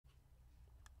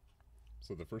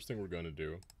So the first thing we're going to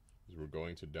do is we're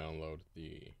going to download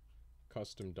the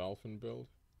custom Dolphin build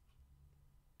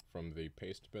from the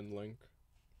paste bin link.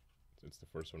 It's the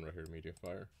first one right here,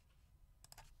 Mediafire.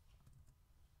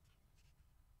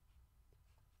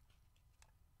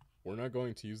 We're not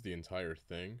going to use the entire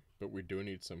thing, but we do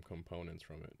need some components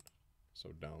from it. So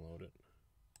download it.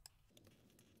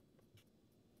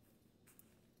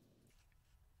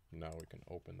 Now we can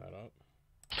open that up.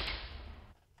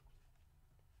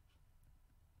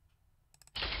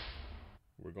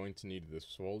 We're going to need this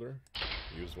folder,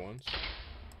 use once,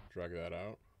 drag that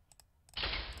out,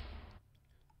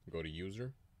 go to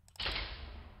user,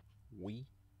 Wii,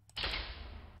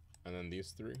 and then these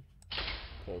three,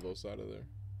 pull those out of there,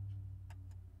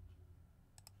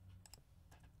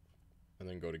 and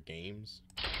then go to games,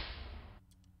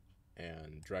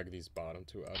 and drag these bottom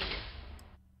two out of there.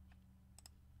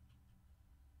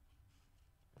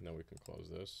 And then we can close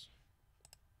this.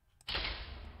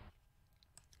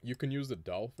 You can use the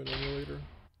Dolphin Emulator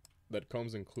that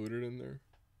comes included in there,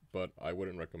 but I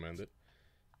wouldn't recommend it.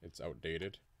 It's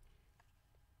outdated.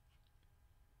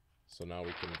 So now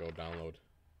we can go download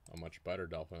a much better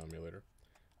Dolphin Emulator.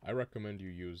 I recommend you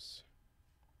use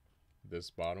this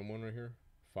bottom one right here,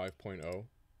 5.0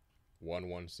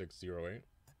 11608,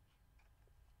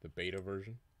 the beta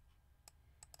version.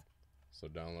 So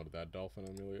download that Dolphin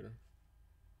Emulator.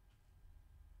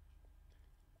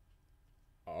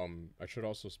 I should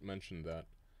also mention that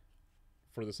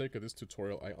for the sake of this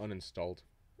tutorial, I uninstalled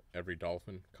every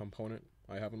Dolphin component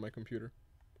I have on my computer.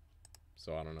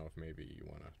 So I don't know if maybe you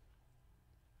want to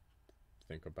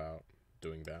think about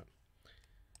doing that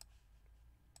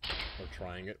or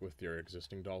trying it with your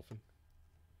existing Dolphin.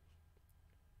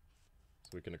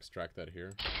 So we can extract that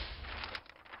here.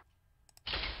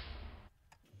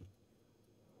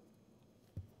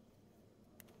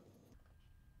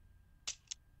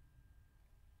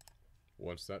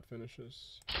 Once that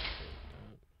finishes,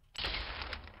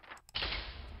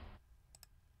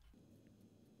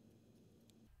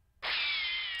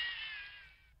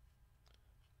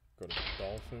 go to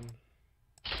Dolphin,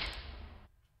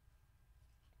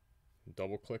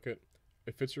 double click it.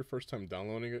 If it's your first time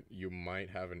downloading it, you might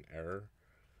have an error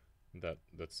that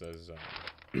says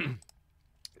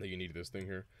that you need this thing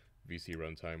here, VC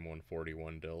runtime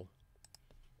 141 DIL.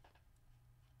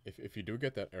 If you do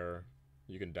get that error,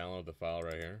 you can download the file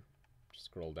right here. Just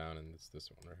scroll down and it's this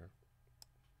one right here.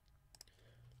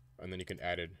 And then you can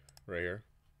add it right here.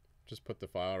 Just put the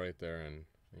file right there and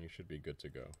you should be good to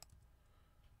go.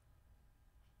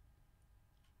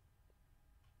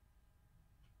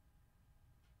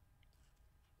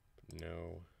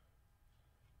 No,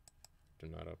 do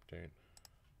not update.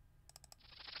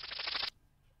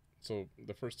 So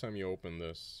the first time you open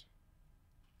this,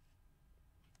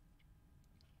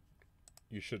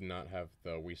 you should not have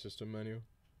the Wii system menu.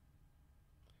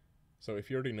 So if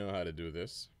you already know how to do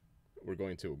this, we're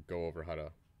going to go over how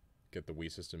to get the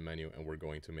Wii system menu, and we're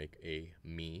going to make a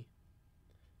Mii.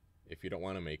 If you don't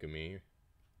want to make a Mii,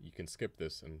 you can skip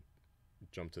this and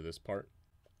jump to this part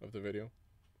of the video.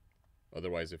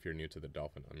 Otherwise, if you're new to the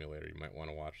Dolphin Emulator, you might want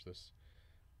to watch this.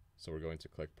 So we're going to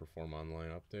click Perform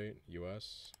Online Update,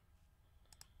 US.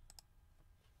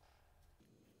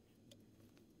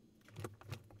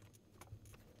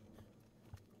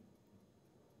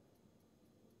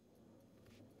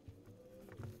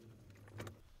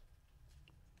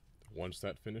 Once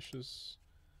that finishes,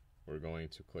 we're going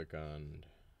to click on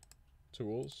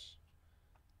Tools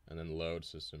and then Load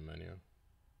System Menu.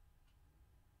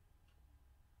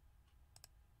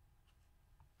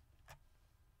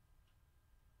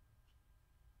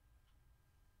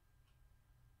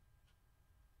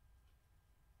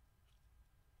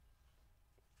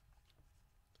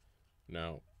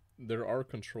 Now, there are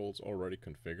controls already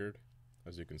configured,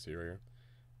 as you can see right here,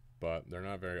 but they're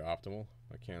not very optimal.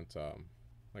 I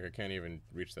can't even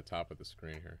reach the top of the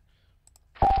screen here.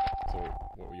 So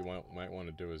what you might want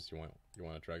to do is you want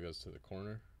to drag those to the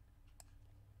corner,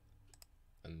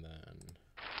 and then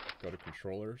go to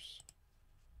Controllers.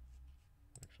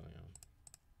 Actually,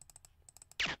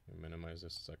 minimize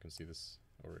this so I can see this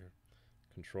over here.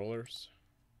 Controllers,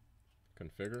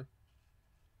 Configure,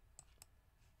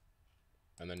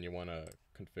 and then you want to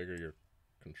configure your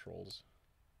controls.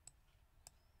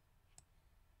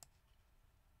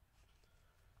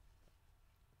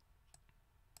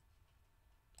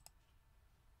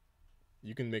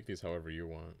 You can make these however you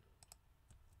want.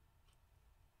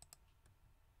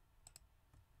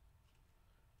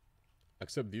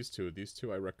 Except these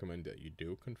two I recommend that you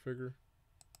do configure.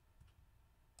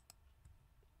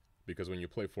 Because when you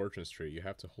play Fortune Street, you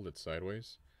have to hold it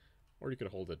sideways. Or you could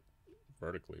hold it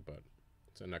vertically, but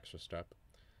It's an extra step.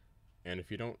 And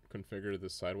if you don't configure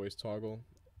this sideways toggle,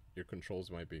 your controls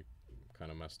might be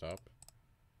kind of messed up.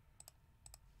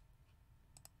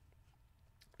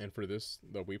 And for this,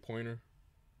 the Wii pointer,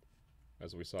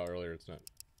 as we saw earlier, it's not,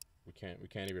 we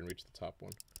can't even reach the top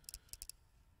one.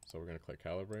 So we're gonna click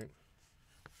calibrate,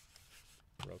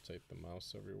 rotate the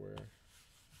mouse everywhere,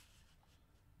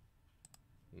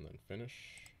 and then finish.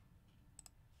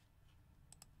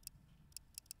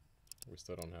 We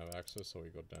still don't have access, so we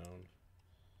go down.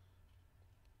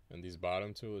 And these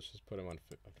bottom two, let's just put them on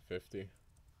 50.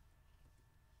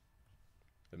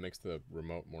 It makes the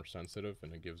remote more sensitive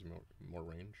and it gives more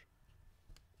range.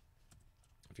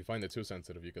 If you find it too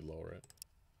sensitive, you could lower it.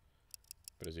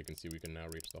 But as you can see, we can now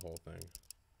reach the whole thing.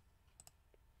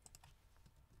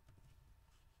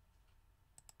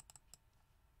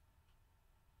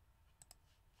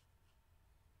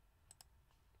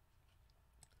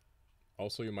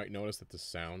 Also, you might notice that the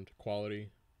sound quality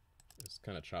is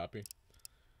kind of choppy.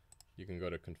 You can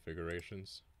go to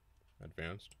configurations,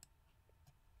 advanced.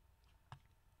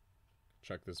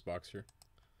 Check this box here.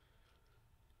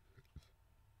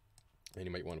 And you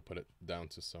might want to put it down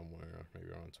to somewhere, maybe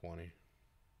around 20.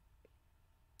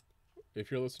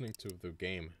 If you're listening to the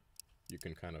game, you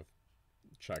can kind of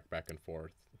check back and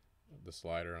forth the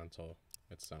slider until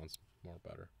it sounds more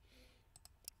better.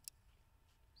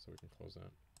 So we can close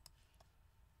that.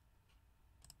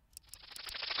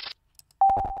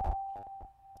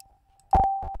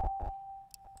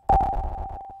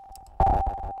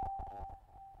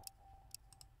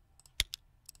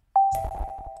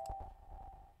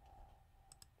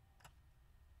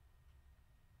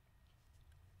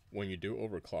 When you do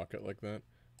overclock it like that,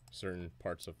 certain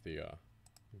parts of the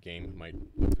game might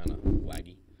look kind of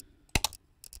laggy.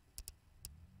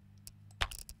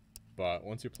 But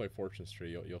once you play Fortune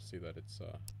Street, you'll see that it's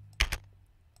not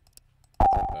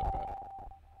that bad.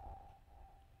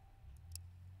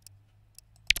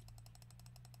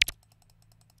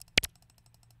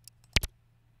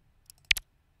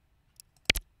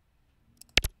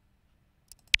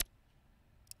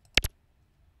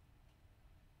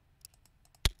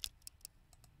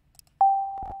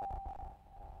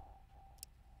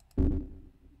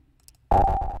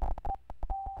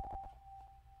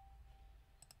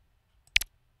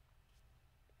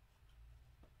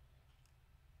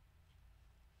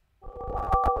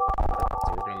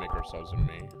 Ourselves and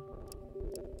me.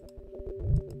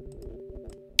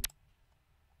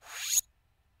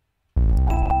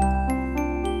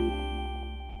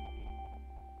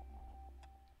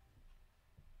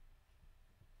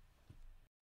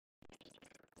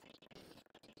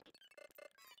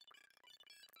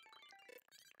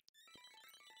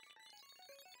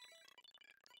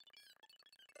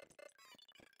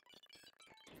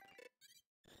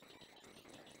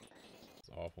 It's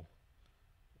awful.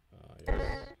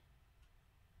 Yes.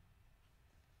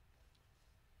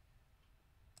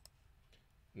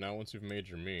 Now once you've made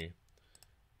your Mii,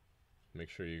 make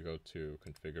sure you go to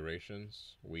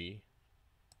configurations, Wii,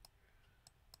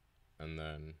 and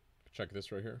then check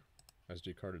this right here,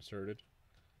 SD card inserted.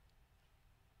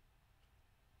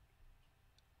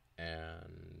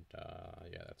 And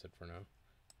yeah, that's it for now.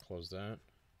 Close that,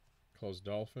 close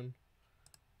Dolphin.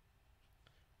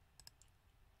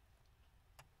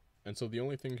 And so the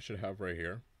only thing you should have right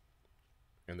here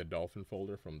in the Dolphin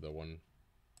folder from the one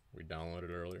we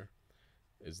downloaded earlier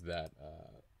is that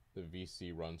the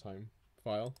VC runtime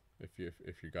file, if you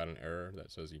got an error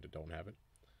that says you don't have it.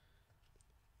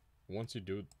 Once you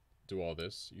do all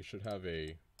this, you should have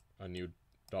a new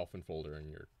Dolphin folder in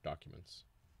your documents.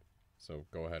 So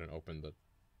go ahead and open the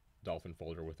Dolphin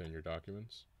folder within your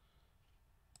documents.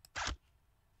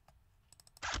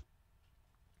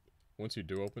 Once you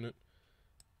do open it,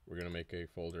 we're going to make a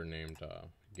folder named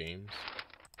Games.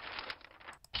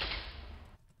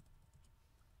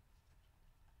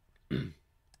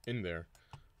 In there,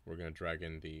 we're going to drag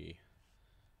in the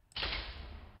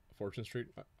Fortune Street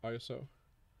ISO.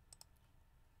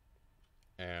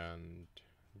 And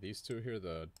these two here,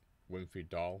 the Wiimmfi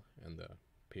doll and the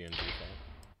PNG file.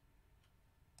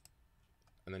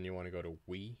 And then you want to go to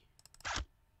Wii.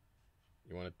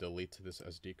 You want to delete this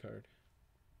SD card.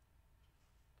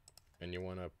 And you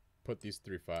want to put these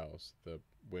three files, the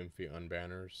Wiimmfi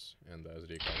Unbanners and the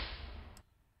SD card.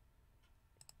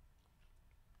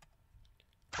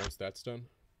 Once that's done,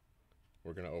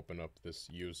 we're going to open up this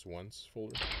Use Once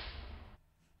folder.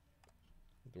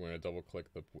 We're going to double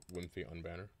click the Wiimmfi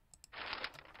Unbanner.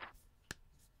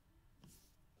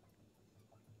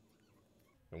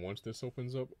 And once this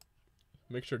opens up,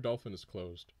 make sure Dolphin is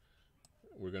closed.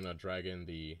 We're going to drag in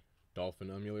the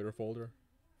Dolphin Emulator folder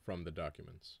from the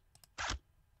documents.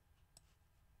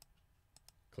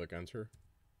 click enter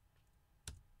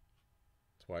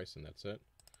twice, and that's it.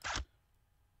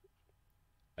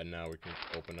 And now we can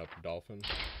open up Dolphin.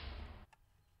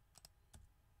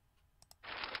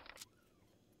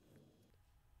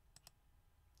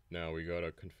 Now we go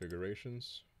to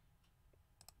configurations,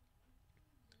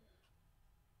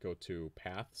 go to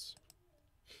paths,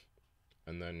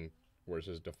 and then where it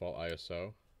says default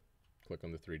ISO, click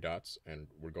on the 3 dots, and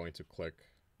we're going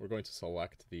to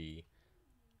select the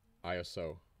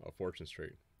ISO of Fortune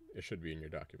Street. It should be in your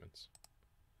documents.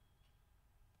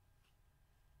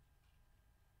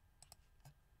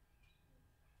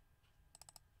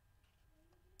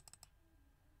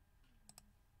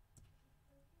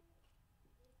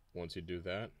 Once you do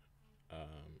that,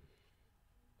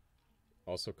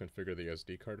 also configure the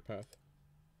SD card path.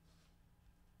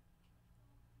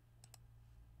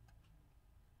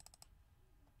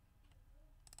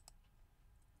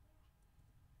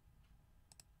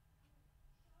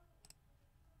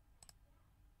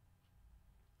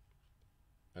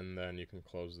 And then you can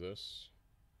close this.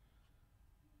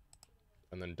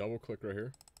 And then double click right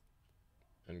here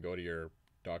and go to your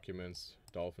Documents,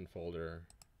 Dolphin folder,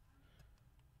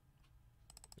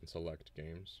 and select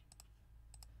Games.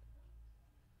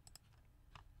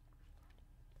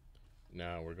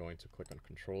 Now we're going to click on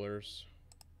Controllers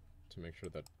to make sure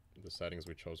that the settings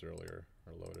we chose earlier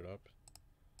are loaded up.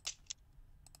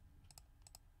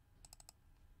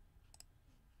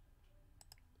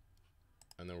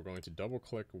 And then we're going to double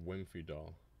click Wiimmfi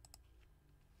doll.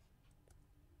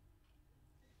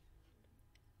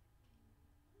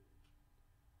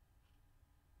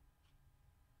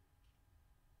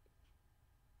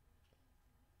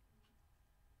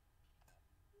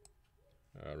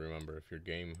 Remember, if your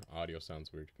game audio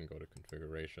sounds weird, you can go to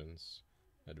Configurations,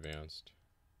 Advanced,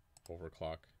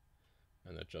 Overclock,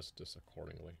 and adjust this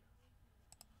accordingly.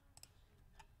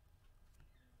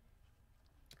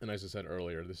 And as I said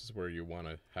earlier, this is where you want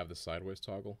to have the sideways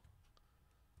toggle,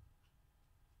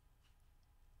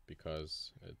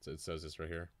 because it says this right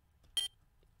here.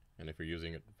 And if you're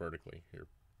using it vertically, your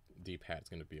D-pad's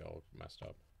going to be all messed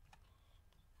up.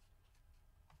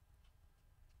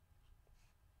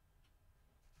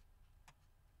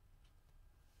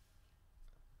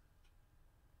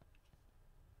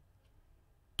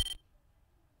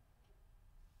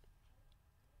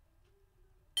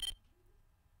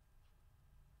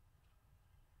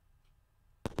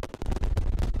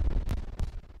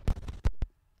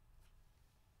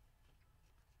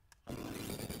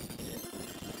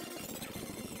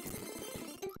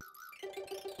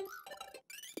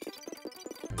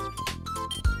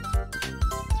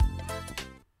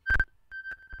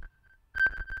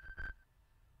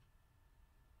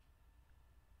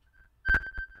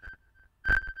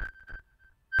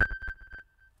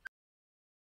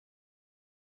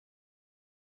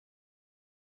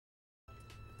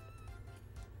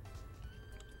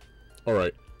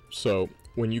 Alright, so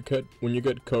when you get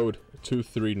code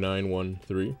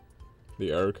 23913,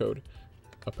 the error code,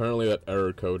 apparently that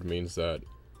error code means that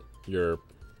your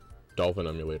Dolphin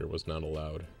emulator was not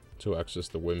allowed to access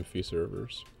the Wiimmfi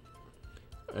servers.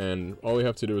 And all you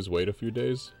have to do is wait a few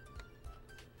days.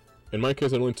 In my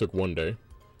case, it only took 1 day.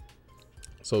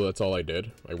 So that's all I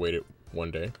did. I waited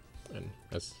 1 day, and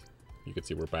as you can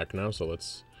see, we're back now, so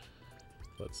let's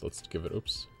give it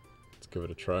let's give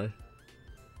it a try.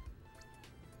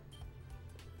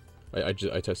 I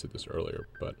tested this earlier,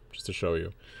 but just to show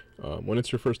you, when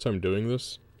it's your first time doing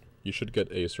this, you should get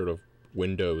a sort of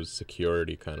Windows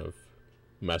security kind of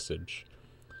message,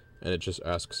 and it just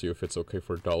asks you if it's okay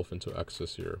for Dolphin to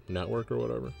access your network or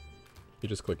whatever. You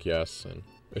just click yes, and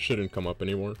it shouldn't come up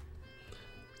anymore.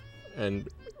 And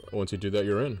once you do that,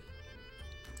 you're in. You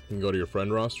can go to your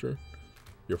friend roster,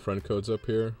 your friend code's up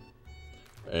here,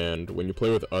 and when you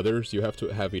play with others, you have to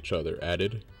have each other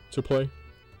added to play.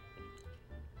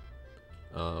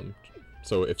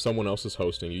 So if someone else is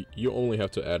hosting, you only have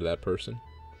to add that person,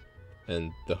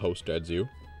 and the host adds you.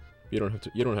 You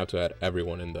don't have to add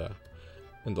everyone in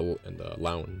the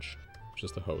lounge,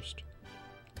 just the host.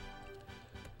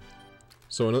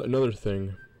 So another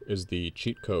thing is the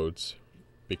cheat codes,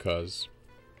 because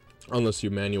unless you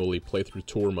manually play through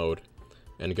tour mode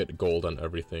and get gold on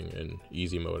everything in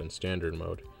easy mode and standard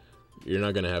mode, you're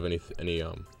not gonna have any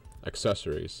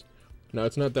accessories. Now,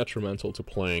 it's not detrimental to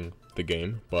playing the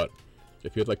game, but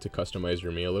if you'd like to customize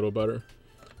your Mii a little better,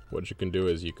 what you can do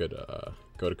is you could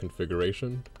go to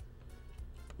Configuration,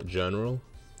 General,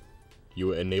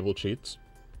 you enable cheats,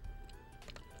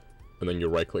 and then you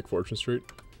right-click Fortune Street,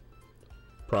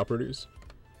 Properties,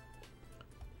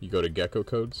 you go to Gecko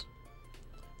Codes,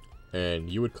 and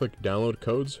you would click Download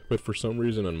Codes, but for some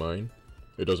reason on mine,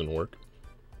 it doesn't work.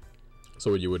 So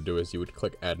what you would do is you would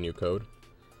click add new code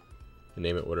and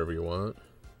name it whatever you want.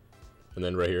 And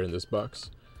then right here in this box,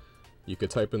 you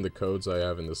could type in the codes I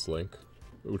have in this link,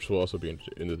 which will also be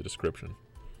in the description.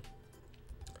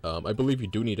 I believe you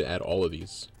do need to add all of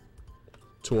these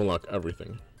to unlock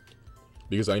everything,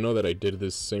 because I know that I did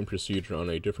this same procedure on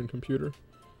a different computer,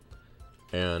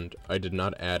 and I did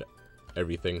not add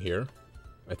everything here.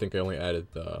 I think I only added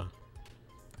the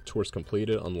tours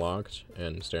completed, unlocked,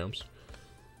 and stamps.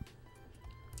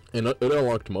 And it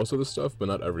unlocked most of the stuff, but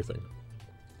not everything.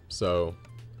 So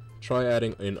try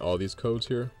adding in all these codes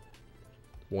here,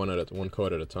 one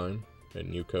code at a time, a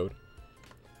new code,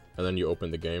 and then you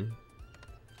open the game.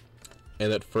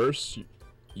 And at first,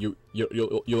 you'll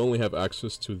only have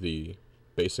access to the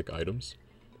basic items.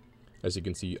 As you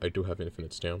can see, I do have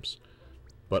infinite stamps,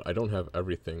 but I don't have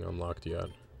everything unlocked yet.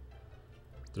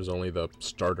 There's only the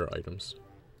starter items.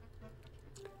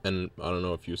 And I don't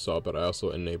know if you saw, but I also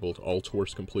enabled all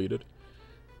tours completed.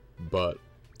 But,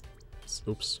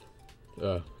 oops,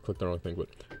 clicked the wrong thing, but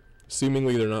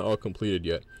seemingly they're not all completed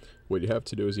yet. What you have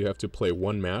to do is you have to play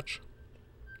one match.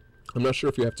 I'm not sure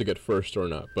if you have to get first or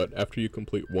not, but after you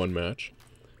complete one match,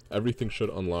 everything should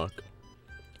unlock.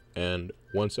 And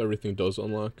once everything does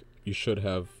unlock, you should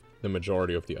have the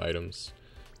majority of the items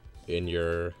in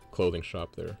your clothing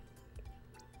shop there.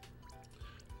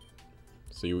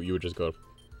 So you would just go,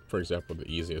 for example, the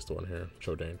easiest one here,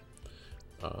 Chodane.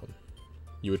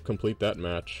 You would complete that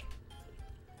match,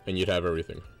 and you'd have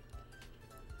everything.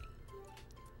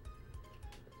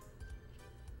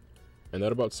 And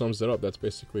that about sums it up. That's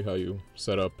basically how you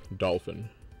set up Dolphin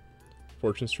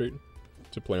Fortune Street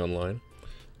to play online.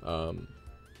 I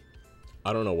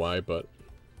don't know why, but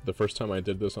the first time I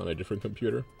did this on a different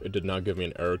computer, it did not give me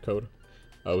an error code.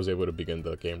 I was able to begin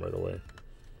the game right away.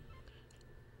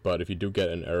 But if you do get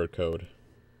an error code,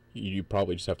 you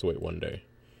probably just have to wait one day.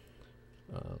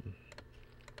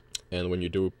 And when you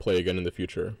do play again in the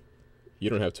future, you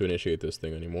don't have to initiate this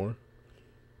thing anymore.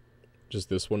 Just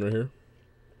this one right here.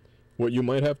 What you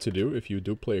might have to do if you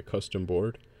do play a custom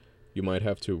board, you might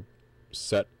have to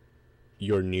set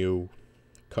your new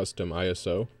custom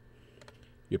ISO.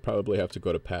 You'd probably have to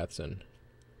go to paths and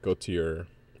go to your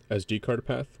SD card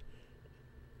path.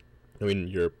 I mean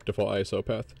your default ISO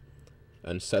path,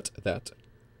 and set that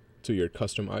to your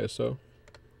custom ISO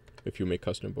if you make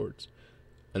custom boards.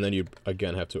 And then you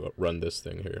again have to run this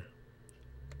thing here.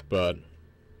 But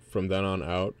from then on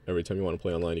out, every time you want to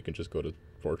play online, you can just go to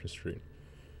Fortune Street.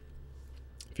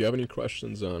 If you have any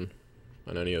questions on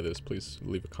any of this, please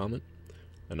leave a comment,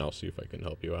 and I'll see if I can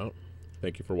help you out.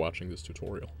 Thank you for watching this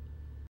tutorial.